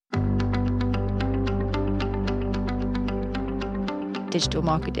digital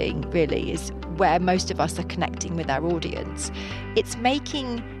marketing really is where most of us are connecting with our audience. It's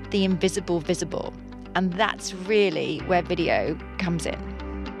making the invisible visible. And that's really where video comes in.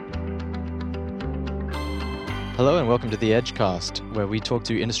 Hello and welcome to the Edgecast, where we talk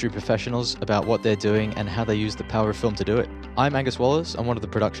to industry professionals about what they're doing and how they use the power of film to do it. I'm Angus Wallace. I'm one of the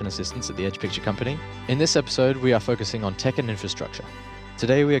production assistants at the Edge Picture Company. In this episode, we are focusing on tech and infrastructure.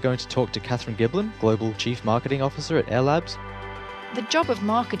 Today, we are going to talk to Kathryn Giblin, Global Chief Marketing Officer at Air Labs. The job of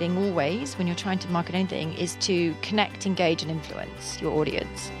marketing always, when you're trying to market anything, is to connect, engage, and influence your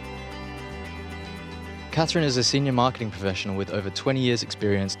audience. Kathryn is a senior marketing professional with over 20 years'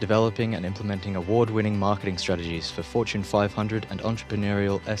 experience developing and implementing award-winning marketing strategies for Fortune 500 and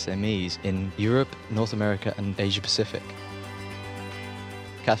entrepreneurial SMEs in Europe, North America, and Asia Pacific.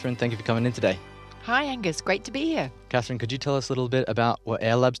 Kathryn, thank you for coming in today. Hi, Angus. Great to be here. Kathryn, could you tell us a little bit about what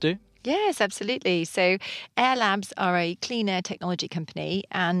Air Labs do? Yes, absolutely. So Air Labs are a clean air technology company,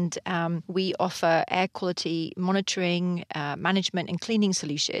 and we offer air quality monitoring, management and cleaning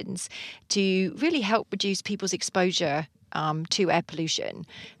solutions to really help reduce people's exposure to air pollution.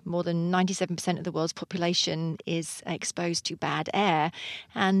 More than 97% of the world's population is exposed to bad air,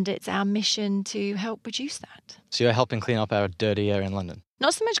 and it's our mission to help reduce that. So you're helping clean up our dirty air in London?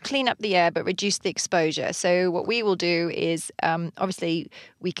 Not so much clean up the air, but reduce the exposure. So what we will do is, obviously,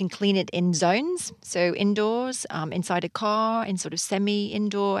 we can clean it in zones. So indoors, inside a car, in sort of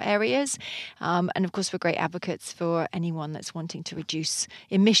semi-indoor areas. And of course, we're great advocates for anyone that's wanting to reduce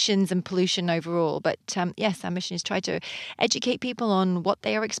emissions and pollution overall. But yes, our mission is try to educate people on what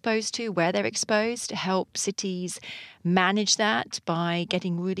they are exposed to, where they're exposed, to help cities manage that by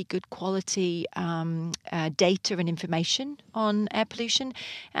getting really good quality data and information on air pollution,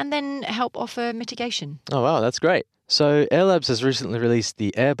 and then help offer mitigation. Oh, wow, that's great. So Air Labs has recently released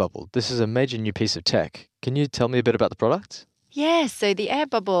the Air Bubble. This is a major new piece of tech. Can you tell me a bit about the product? Yes, so the Air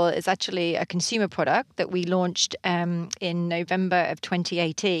Bubble is actually a consumer product that we launched in November of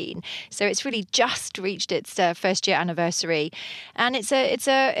 2018. So it's really just reached its first year anniversary, and it's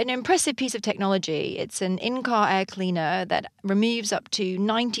an impressive piece of technology. It's an in-car air cleaner that removes up to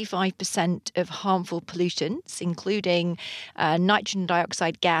 95% of harmful pollutants, including nitrogen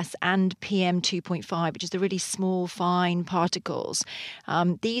dioxide gas and PM 2.5, which is the really small, fine particles.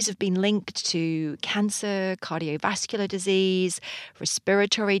 These have been linked to cancer, cardiovascular disease,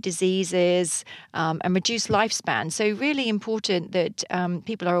 respiratory diseases, and reduced lifespan. So really important that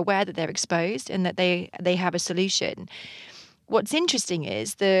people are aware that they're exposed and that they have a solution. What's interesting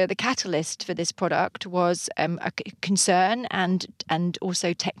is the catalyst for this product was a concern and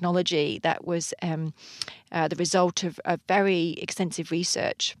also technology that was the result of very extensive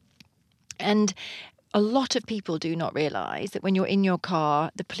research. And a lot of people do not realise that when you're in your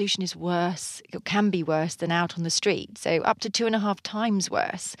car, the pollution is worse, it can be worse than out on the street. So up to 2.5 times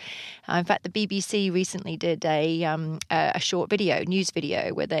worse. In fact, the BBC recently did a short news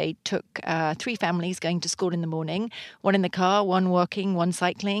video, where they took 3 families going to school in the morning, one in the car, one walking, one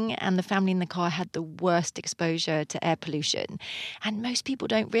cycling, and the family in the car had the worst exposure to air pollution. And most people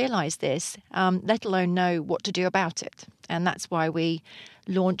don't realise this, let alone know what to do about it. And that's why we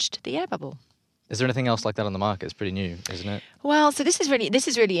launched the Air Bubble. Is there anything else like that on the market? It's pretty new, isn't it? Well, so this is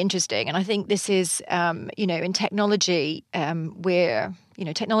really interesting, and I think this is, in technology, where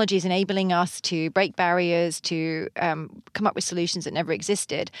technology is enabling us to break barriers, to come up with solutions that never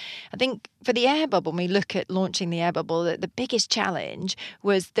existed. I think for the Air Bubble, when we look at launching the Air Bubble, the biggest challenge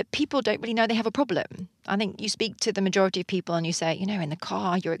was that people don't really know they have a problem. I think you speak to the majority of people and you say, in the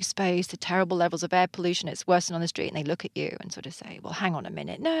car, you're exposed to terrible levels of air pollution. It's worse than on the street. And they look at you and sort of say, well, hang on a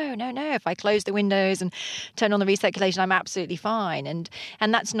minute. No. If I close the windows and turn on the recirculation, I'm absolutely fine. And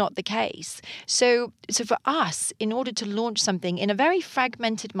that's not the case. So for us, in order to launch something in a very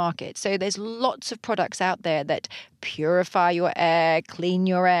fragmented market, so there's lots of products out there that purify your air, clean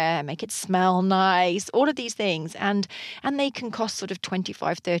your air, make it smell nice, all of these things. And they can cost sort of $25,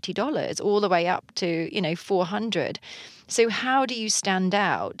 $30 all the way up to, $400. So how do you stand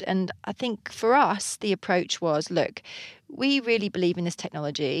out? And I think for us, the approach was, look, we really believe in this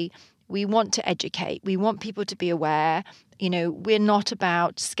technology. We want to educate. We want people to be aware. We're not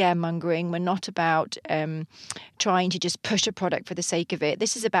about scaremongering. We're not about trying to just push a product for the sake of it.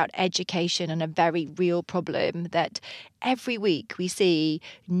 This is about education and a very real problem that every week we see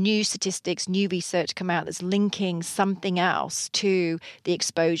new statistics, new research come out that's linking something else to the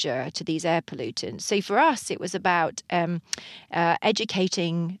exposure to these air pollutants. So for us, it was about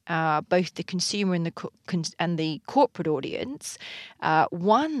educating both the consumer and the corporate audience.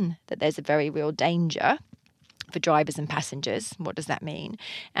 One, that there's a very real danger for drivers and passengers. What does that mean?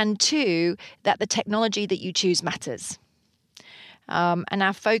 And 2, that the technology that you choose matters. And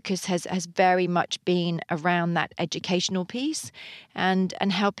our focus has very much been around that educational piece and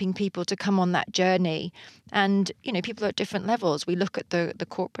helping people to come on that journey. And, people are at different levels. We look at the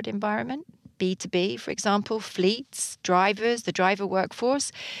corporate environment, B2B, for example, fleets, drivers, the driver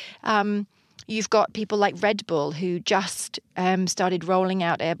workforce. You've got people like Red Bull who just started rolling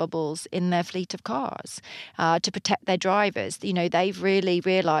out air bubbles in their fleet of cars to protect their drivers. They've really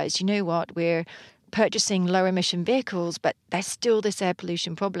realized, we're purchasing low emission vehicles, but there's still this air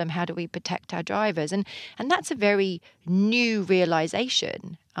pollution problem. How do we protect our drivers? And that's a very new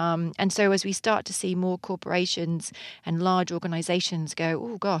realization. And so as we start to see more corporations and large organizations go,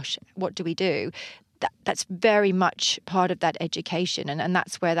 oh gosh, what do we do? That's very much part of that education, and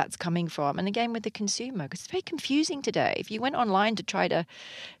that's where that's coming from. And again, with the consumer, because it's very confusing today. If you went online to try to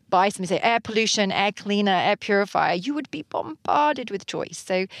buy something, say air pollution, air cleaner, air purifier, you would be bombarded with choice.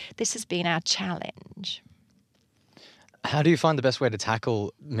 So this has been our challenge. How do you find the best way to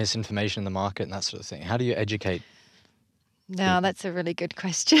tackle misinformation in the market and that sort of thing? How do you educate? No, that's a really good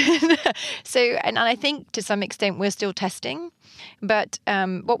question. And I think to some extent we're still testing. But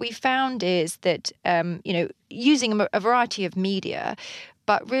what we found is that, using a variety of media,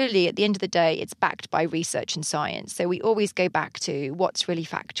 but really at the end of the day, it's backed by research and science. So we always go back to what's really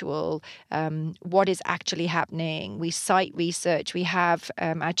factual, what is actually happening. We cite research. We have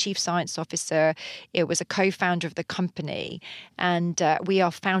our chief science officer. It was a co-founder of the company. And we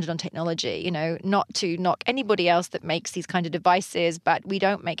are founded on technology, not to knock anybody else that makes these kind of devices, but we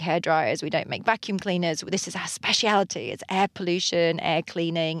don't make hairdryers. We don't make vacuum cleaners. This is our speciality. It's air pollution, air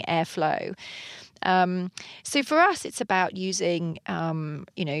cleaning, airflow. So for us, it's about using,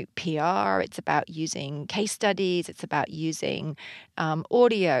 PR. It's about using case studies. It's about using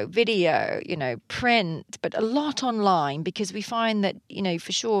audio, video, print, but a lot online, because we find that,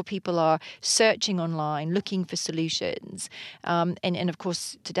 for sure, people are searching online, looking for solutions. And of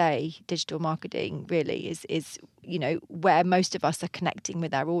course, today, digital marketing really is where most of us are connecting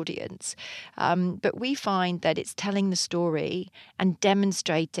with our audience. But we find that it's telling the story and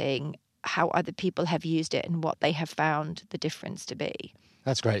demonstrating how other people have used it and what they have found the difference to be.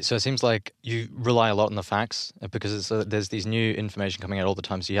 That's great. So it seems like you rely a lot on the facts because there's these new information coming out all the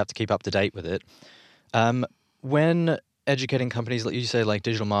time, so you have to keep up to date with it. When educating companies, like you say, like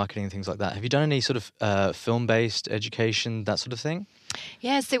digital marketing and things like that, have you done any sort of film-based education, that sort of thing?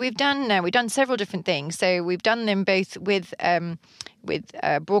 Yeah, so we've done several different things. So we've done them both with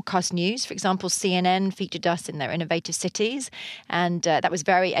broadcast news. For example, CNN featured us in their Innovative Cities, and that was a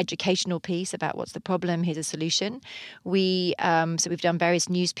very educational piece about what's the problem, here's a solution. So we've done various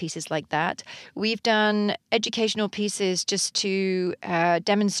news pieces like that. We've done educational pieces just to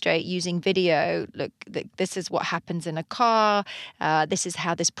demonstrate using video. Look, this is what happens in a car. This is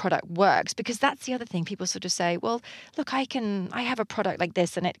how this product works. Because that's the other thing. People sort of say, well, look, I have a product like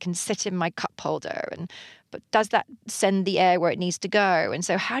this and it can sit in my cup holder, but does that send the air where it needs to go? And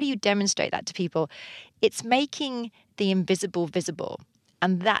so how do you demonstrate that to people? It's making the invisible visible.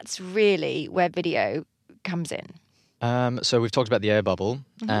 And that's really where video comes in. So we've talked about the air bubble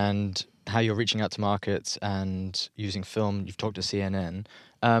and how you're reaching out to markets and using film. You've talked to CNN.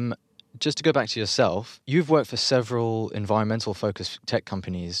 Just to go back to yourself, you've worked for several environmental-focused tech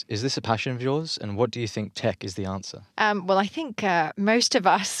companies. Is this a passion of yours? And what do you think tech is the answer? Well, I think most of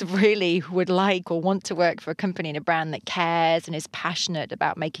us really would like or want to work for a company and a brand that cares and is passionate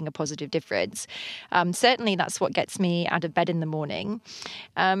about making a positive difference. Certainly, that's what gets me out of bed in the morning.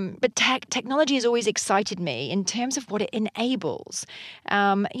 But technology has always excited me in terms of what it enables.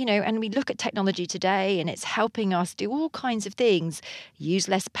 And we look at technology today, and it's helping us do all kinds of things: use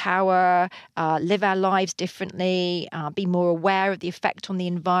less power, live our lives differently, be more aware of the effect on the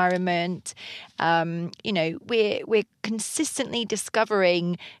environment. We're consistently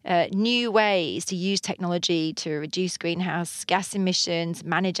discovering new ways to use technology to reduce greenhouse gas emissions,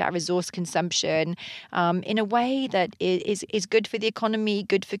 manage our resource consumption in a way that is good for the economy,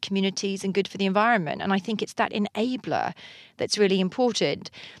 good for communities, and good for the environment. And I think it's that enabler that's really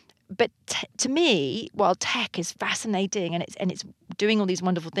important. But to me, while tech is fascinating and it's doing all these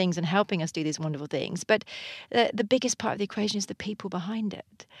wonderful things and helping us do these wonderful things, but the biggest part of the equation is the people behind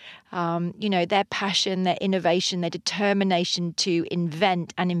it. Their passion, their innovation, their determination to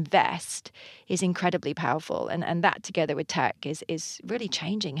invent and invest is incredibly powerful. And that together with tech is really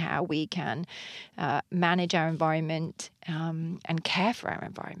changing how we can manage our environment and care for our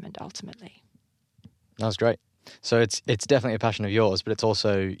environment ultimately. That's great. So it's definitely a passion of yours, but it's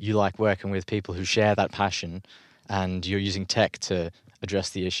also you like working with people who share that passion, and you're using tech to address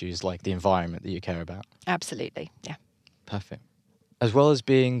the issues like the environment that you care about. Absolutely, yeah. Perfect. As well as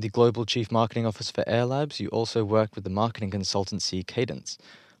being the Global Chief Marketing Officer for Air Labs, you also work with the marketing consultancy Cadence,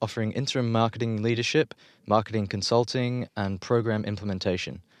 offering interim marketing leadership, marketing consulting, and program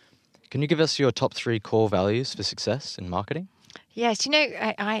implementation. Can you give us your top 3 core values for success in marketing? Yes,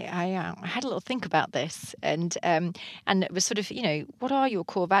 I had a little think about this, and it was sort of, what are your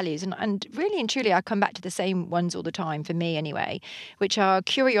core values? And really and truly, I come back to the same ones all the time for me anyway, which are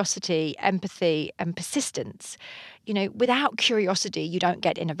curiosity, empathy, and persistence. Without curiosity, you don't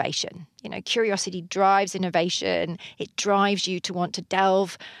get innovation. Curiosity drives innovation. It drives you to want to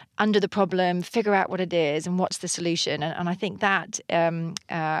delve under the problem, figure out what it is and what's the solution. And I think that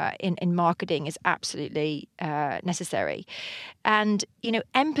in marketing is absolutely necessary. And,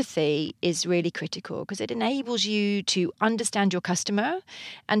 empathy is really critical because it enables you to understand your customer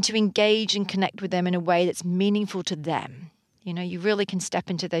and to engage and connect with them in a way that's meaningful to them. You really can step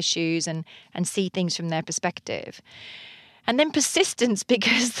into their shoes and see things from their perspective. And then persistence,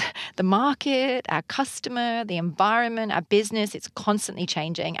 because the market, our customer, the environment, our business, it's constantly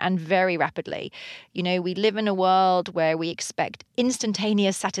changing and very rapidly. We live in a world where we expect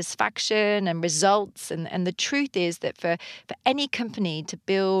instantaneous satisfaction and results. And the truth is that for any company to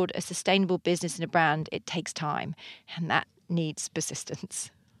build a sustainable business and a brand, it takes time. And that needs persistence.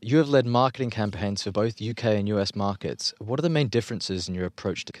 You have led marketing campaigns for both UK and US markets. What are the main differences in your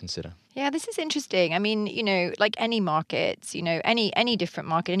approach to consider? Yeah, this is interesting. I mean, like any markets, any different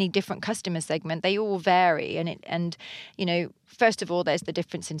market, any different customer segment, they all vary. And first of all, there's the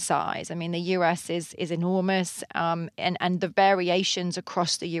difference in size. I mean, the US is enormous, and the variations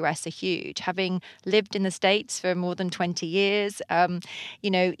across the US are huge. Having lived in the States for more than 20 years,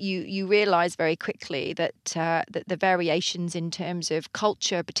 you realize very quickly that the variations in terms of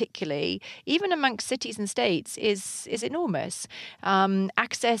culture, particularly, even amongst cities and states, is enormous.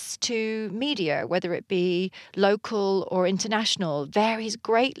 Access to media, whether it be local or international, varies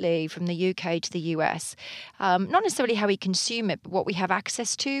greatly from the UK to the US. Not necessarily how we consume it, but what we have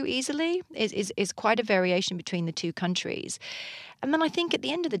access to easily is quite a variation between the two countries. And then I think at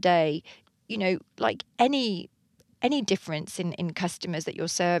the end of the day, like any difference in customers that you're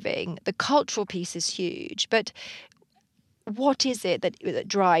serving, the cultural piece is huge. But what is it that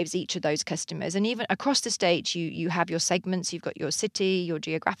drives each of those customers? And even across the States, you have your segments. You've got your city, your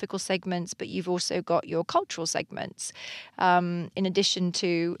geographical segments, but you've also got your cultural segments, in addition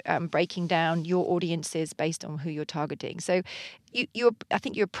to breaking down your audiences based on who you're targeting. So I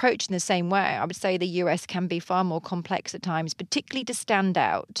think you approach in the same way. I would say the US can be far more complex at times, particularly to stand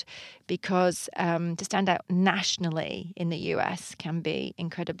out, because to stand out nationally in the US can be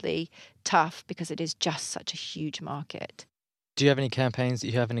incredibly tough because it is just such a huge market. Do you have any campaigns that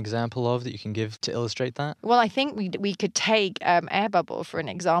you have an example of that you can give to illustrate that? Well, I think we could take Air Bubble for an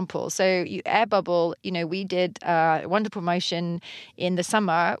example. So Air Bubble, we did a wonderful promotion in the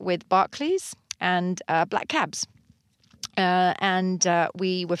summer with Barclays and Black Cabs. And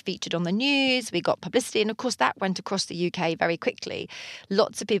we were featured on the news, we got publicity, and of course that went across the UK very quickly.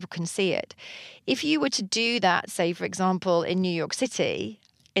 Lots of people can see it. If you were to do that, say, for example, in New York City,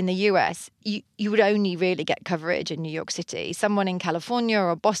 in the US, you would only really get coverage in New York City. Someone in California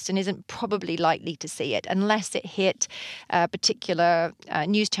or Boston isn't probably likely to see it unless it hit a particular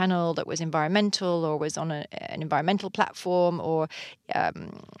news channel that was environmental or was on an environmental platform or,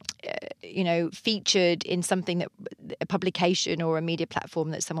 featured in something that a publication or a media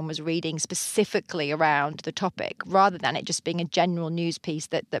platform that someone was reading specifically around the topic, rather than it just being a general news piece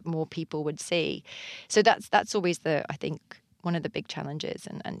that more people would see. So that's always I think, one of the big challenges,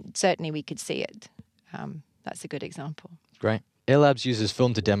 and certainly we could see it. That's a good example. Great. Air Labs uses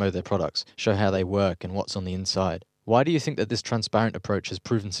film to demo their products, show how they work and what's on the inside. Why do you think that this transparent approach has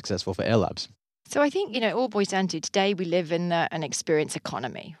proven successful for Air Labs? So I think, it all boils down to today we live in an experience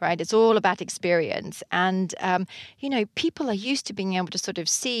economy, right? It's all about experience. And, people are used to being able to sort of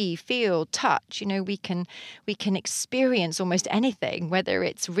see, feel, touch. We can experience almost anything, whether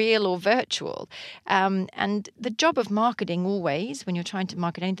it's real or virtual. And the job of marketing always, when you're trying to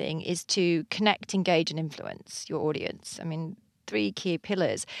market anything, is to connect, engage, and influence your audience. I mean, 3 key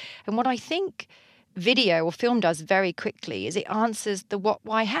pillars. And what I think video or film does very quickly is it answers the what,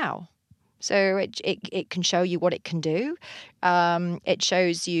 why, how. So it can show you what it can do. It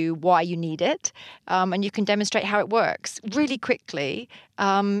shows you why you need it. And you can demonstrate how it works really quickly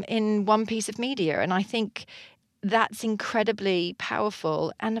in one piece of media. And I think that's incredibly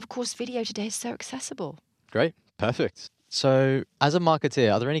powerful. And of course, video today is so accessible. Great. Perfect. So as a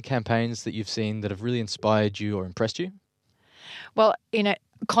marketeer, are there any campaigns that you've seen that have really inspired you or impressed you? Well,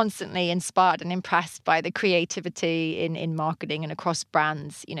 constantly inspired and impressed by the creativity in marketing and across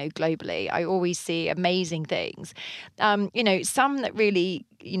brands, globally. I always see amazing things. Some that really,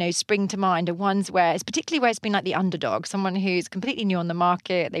 spring to mind are ones where it's been like the underdog, someone who's completely new on the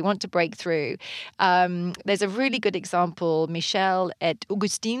market, they want to break through. There's a really good example, Michel et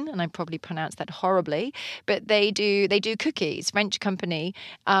Augustin, and I probably pronounced that horribly, but they do cookies, French company,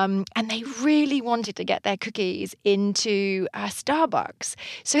 and they really wanted to get their cookies into Starbucks.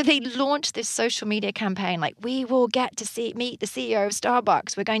 So they launched this social media campaign like, we will get to meet the CEO of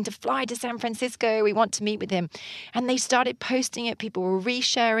Starbucks. We're going to fly to San Francisco. We want to meet with him. And they started posting it. People were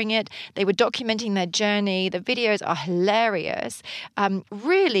resharing it. They were documenting their journey. The videos are hilarious.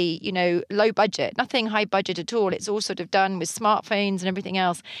 Really, low budget, nothing high budget at all. It's all sort of done with smartphones and everything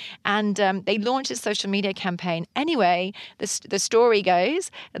else. And they launched this social media campaign. Anyway, the story goes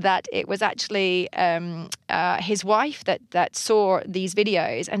that it was actually his wife that saw these videos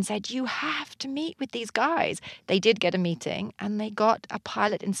and said, you have to meet with these guys. They did get a meeting and they got a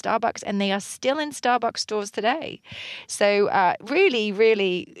pilot in Starbucks, and they are still in Starbucks stores today. So really,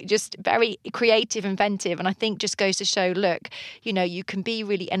 really just very creative, inventive. And I think just goes to show, look, you can be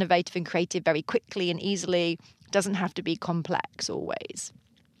really innovative and creative very quickly and easily. It doesn't have to be complex always.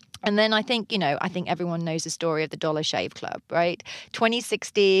 And then I think everyone knows the story of the Dollar Shave Club, right?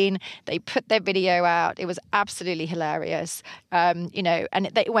 2016, they put their video out. It was absolutely hilarious, and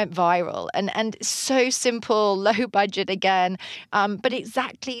it went viral. And so simple, low budget again, but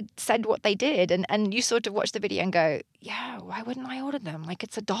exactly said what they did. And you sort of watch the video and go, yeah, why wouldn't I order them? Like,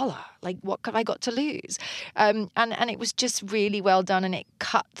 it's $1. Like, what have I got to lose? And it was just really well done, and it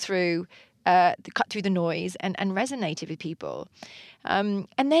cut through the noise and resonated with people. And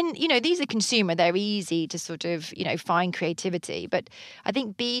then, these are consumer. They're easy to sort of, find creativity. But I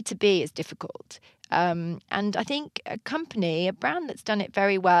think B2B is difficult. And I think a brand that's done it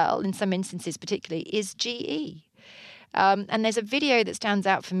very well in some instances particularly is GE. And there's a video that stands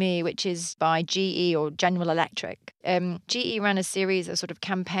out for me, which is by GE or General Electric. GE ran a series of sort of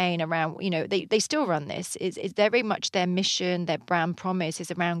campaign around, they still run this. It's very much their mission, their brand promise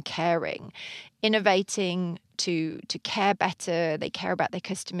is around caring, innovating to care better. They care about their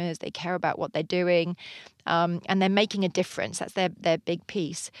customers. They care about what they're doing. And they're making a difference. That's their big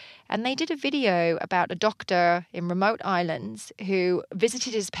piece. And they did a video about a doctor in remote islands who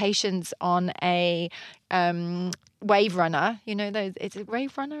visited his patients on a wave runner. It's a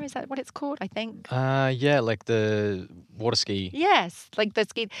wave runner. Is that what it's called? I think. Yeah, like the water ski. Yes, like the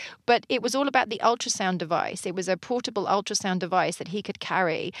ski. But it was all about the ultrasound device. It was a portable ultrasound device that he could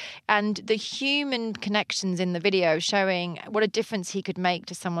carry, and the human connections in the video showing what a difference he could make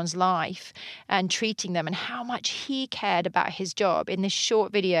to someone's life and treating them, and how much he cared about his job in this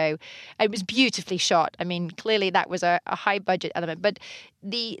short video. It was beautifully shot. I mean, clearly that was a high budget element, but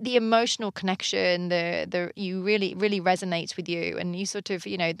the emotional connection, the you really resonates with you, and you sort of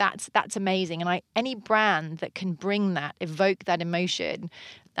that's amazing. And any brand that can bring that, evoke that emotion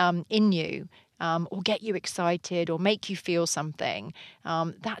in you, or get you excited or make you feel something,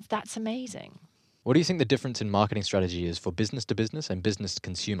 that's amazing. What do you think the difference in marketing strategy is for business to business and business to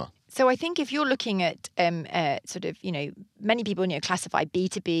consumer? So I think if you're looking at many people classify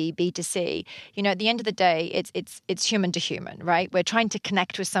B2B, B2C, at the end of the day, it's human to human, right? We're trying to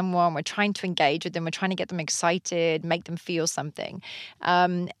connect with someone, we're trying to engage with them, we're trying to get them excited, make them feel something.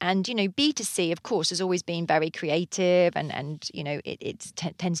 And B2C, of course, has always been very creative, and it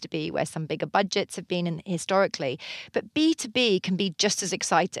tends to be where some bigger budgets have been historically. But B2B can be just as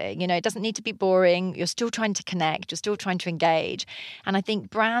exciting. It doesn't need to be boring. You're still trying to connect, you're still trying to engage. And I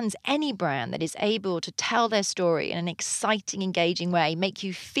think any brand that is able to tell their story in an exciting, engaging way, make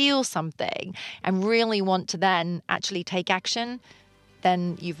you feel something and really want to then actually take action,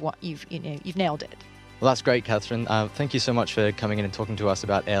 then you've nailed it. Well, that's great, Kathryn. Thank you so much for coming in and talking to us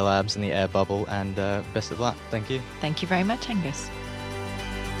about Air Labs and the air bubble, and best of luck. Thank you. Thank you very much, Angus.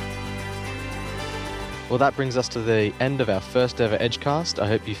 Well, that brings us to the end of our first ever Edgecast. I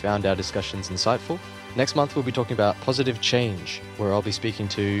hope you found our discussions insightful. Next month, we'll be talking about positive change, where I'll be speaking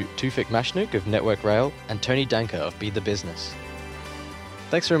to Tufik Mashnuk of Network Rail and Tony Danker of Be The Business.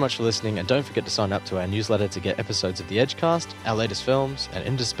 Thanks very much for listening, and don't forget to sign up to our newsletter to get episodes of the Edgecast, our latest films, and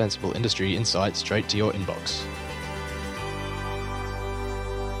indispensable industry insights straight to your inbox.